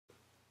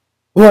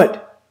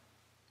What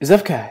is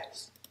up,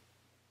 guys?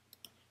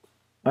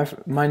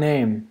 My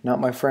name, not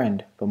my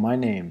friend, but my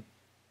name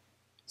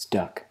is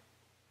Duck.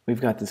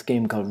 We've got this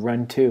game called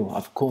Run 2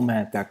 off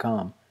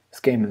CoolMath.com. This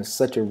game is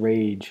such a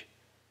rage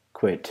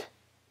quit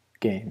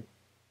game.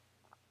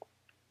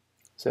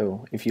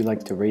 So if you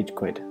like to rage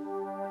quit,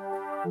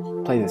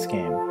 play this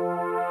game.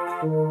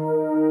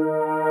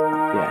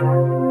 Yeah.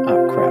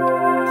 Oh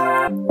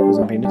crap.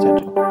 Wasn't paying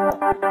attention.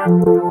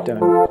 Done.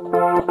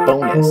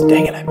 Bonus.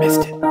 Dang it, I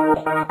missed it.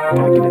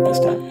 Gotta get it this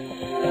time.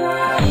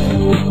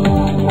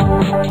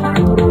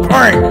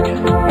 Bang!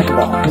 Like a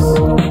boss.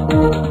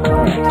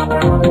 Alright.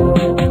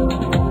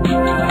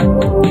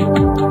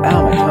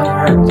 Ow, my tongue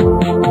hurts.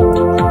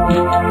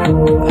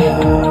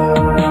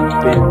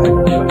 Hurting.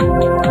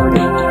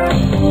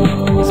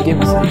 This game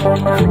is such a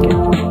freaking...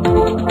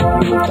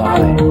 You will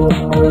die.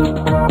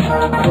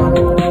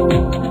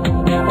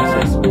 What's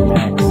this?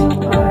 Max.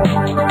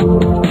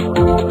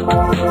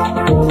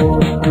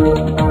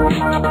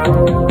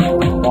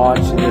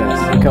 Watch this.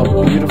 Look how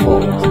beautiful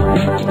it looks. It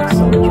looks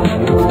so much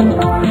beautiful.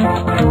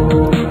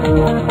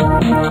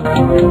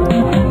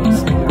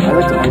 I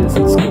like to play this in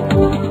school.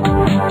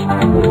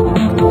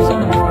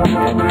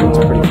 It's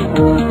pretty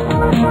cool.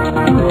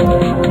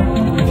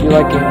 If you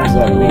like games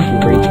that make you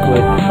rage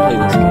quit, play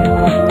this game.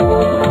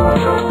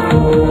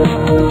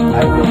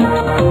 I will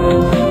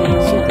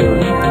super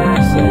say play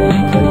this game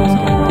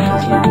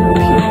because you will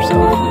repeat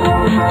yourself.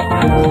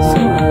 It's so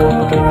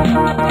complicated.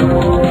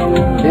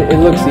 It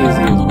looks easy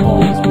as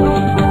balls, but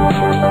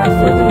the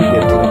further you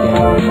get to the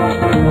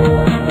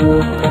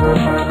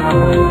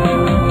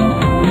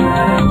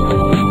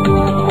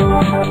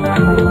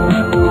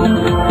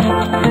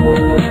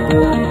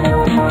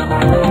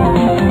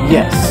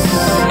Yes!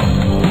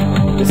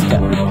 This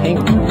time, pink.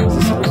 Is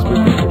this supposed to be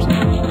pink or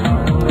something?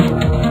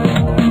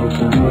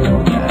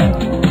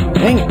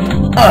 Dang it!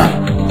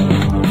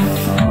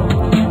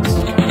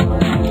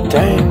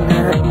 Dang it!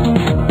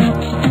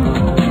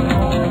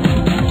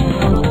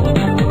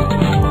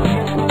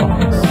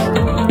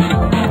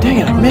 Dang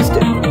it, I missed it!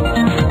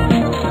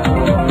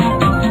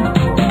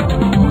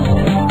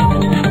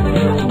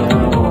 No.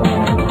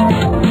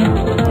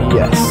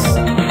 Yes.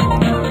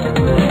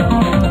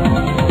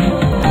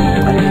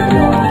 I don't even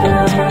know how to play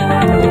this game.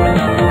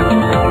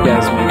 You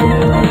guys make it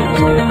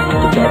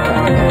which I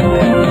kind of have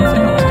nothing else to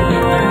do.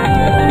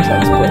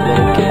 Besides play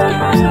little kids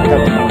games. I got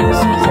the bonus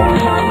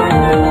second.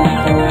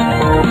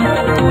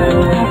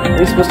 Are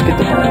you supposed to get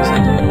the bonus?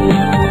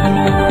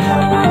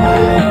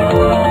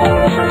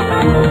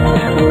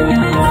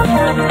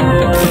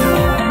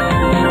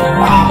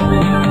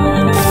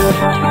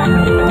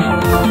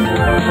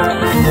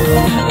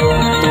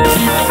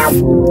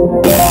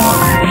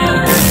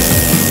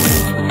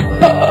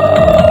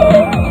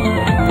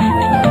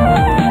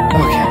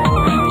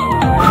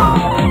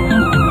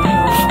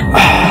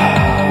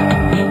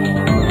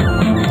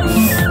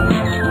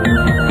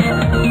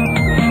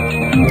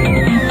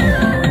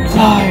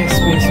 Fly,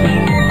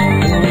 spaceman.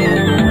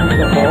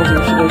 The balls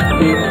are supposed to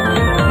be.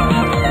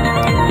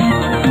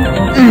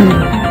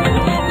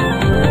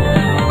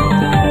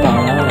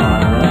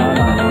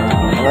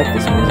 I like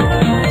this music.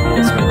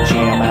 Let's go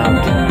jam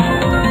out.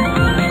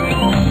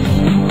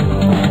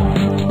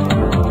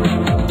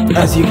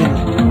 As you can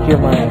hear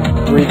my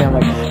breathing, I'm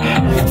like.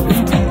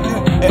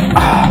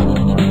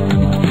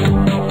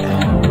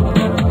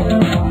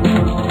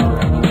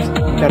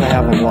 You gotta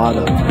have a lot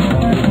of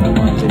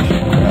memorization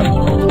crap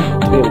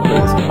to be able to play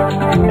this game.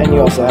 And you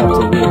also have to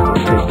be able to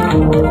take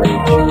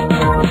rage.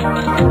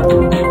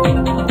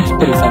 It's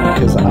pretty funny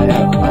because I'm in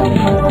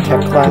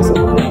tech class at the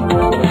middle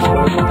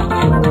school.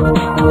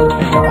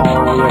 And all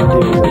we have to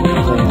do is like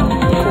play on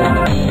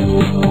CoolMath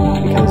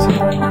because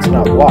it's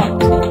not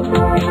locked.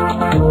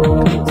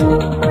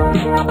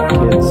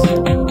 Because it's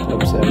kids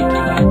upset.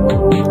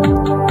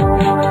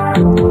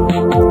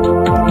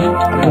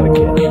 I'm not a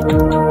kid.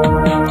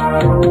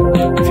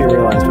 If you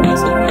realize when I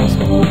said middle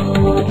school,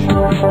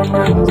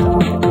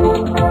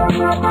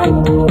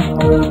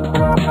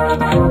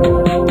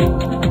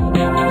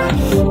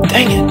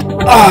 dang it!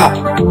 Ah!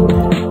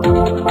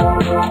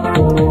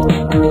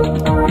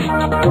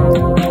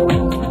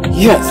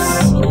 Yes!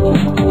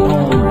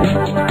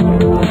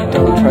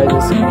 Don't try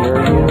this in your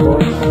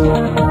universe.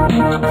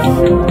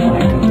 My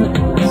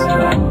goodness.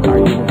 Our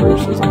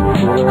universe is cooler.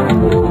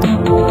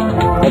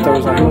 I thought there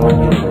was only one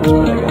universe,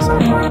 but I guess I'm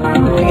not.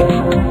 Dang it!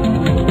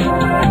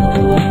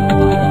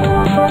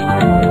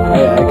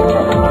 I could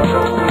probably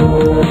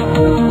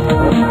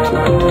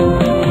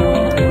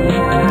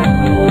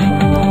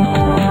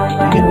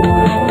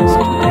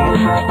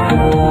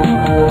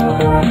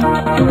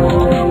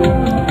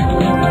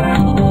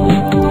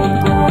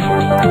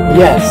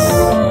Yes!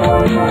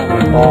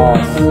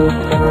 Boss.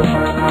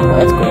 Oh,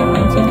 that's cool.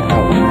 It's like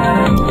out.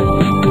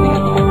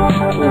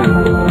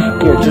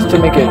 Here, just to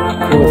make it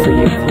cooler for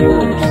you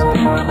viewers,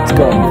 it's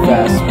going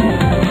fast.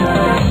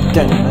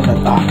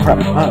 Ah, crap.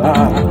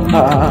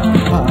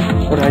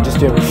 What did I just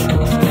do?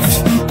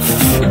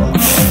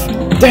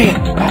 Dang it!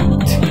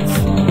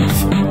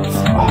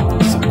 Oh,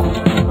 so cool.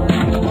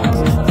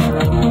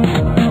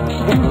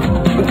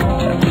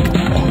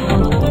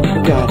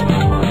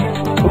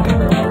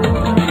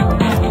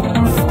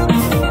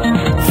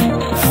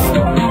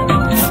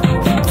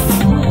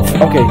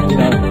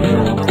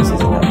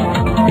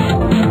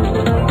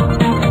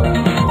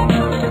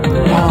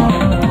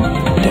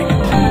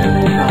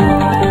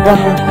 No!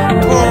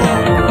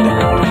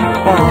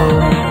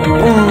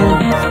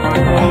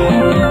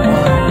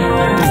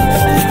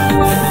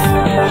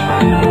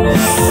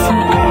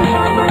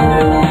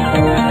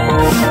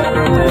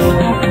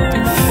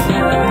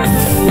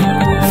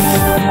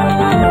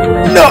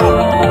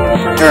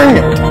 Dang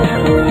it!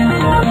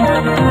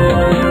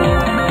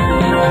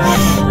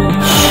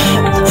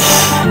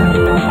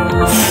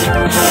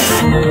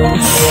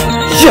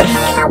 Yes!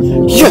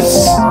 Yes!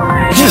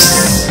 Yes!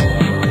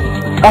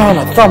 Oh,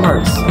 my thumb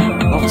hurts.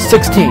 Level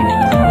 16.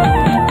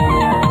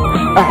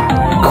 Ah,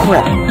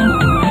 crap.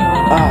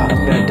 Ah,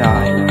 I'm gonna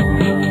die.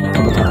 A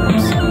couple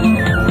times.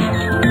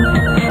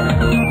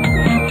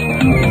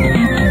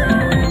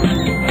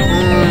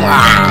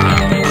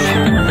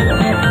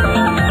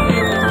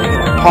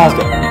 Paused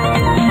it.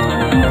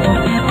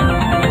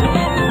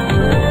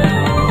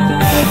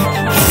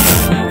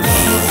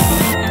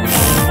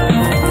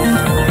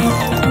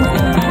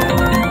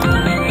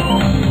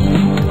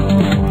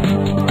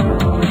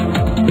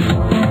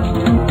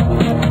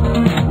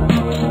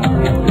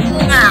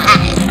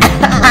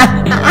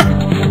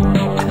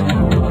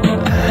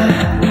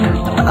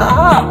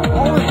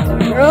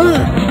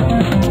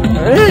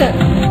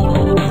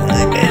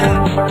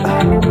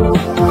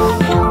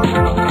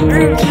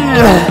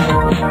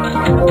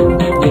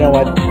 You know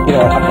what?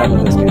 I'm done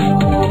with this game.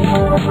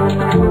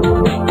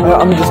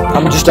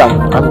 I'm just done.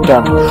 I'm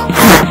done.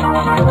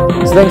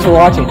 So thanks for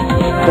watching.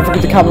 Don't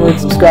forget to comment, rate,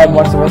 subscribe, and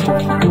watch the rest of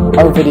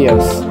our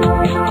videos.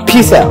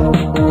 Peace out.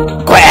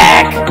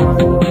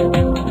 Quack!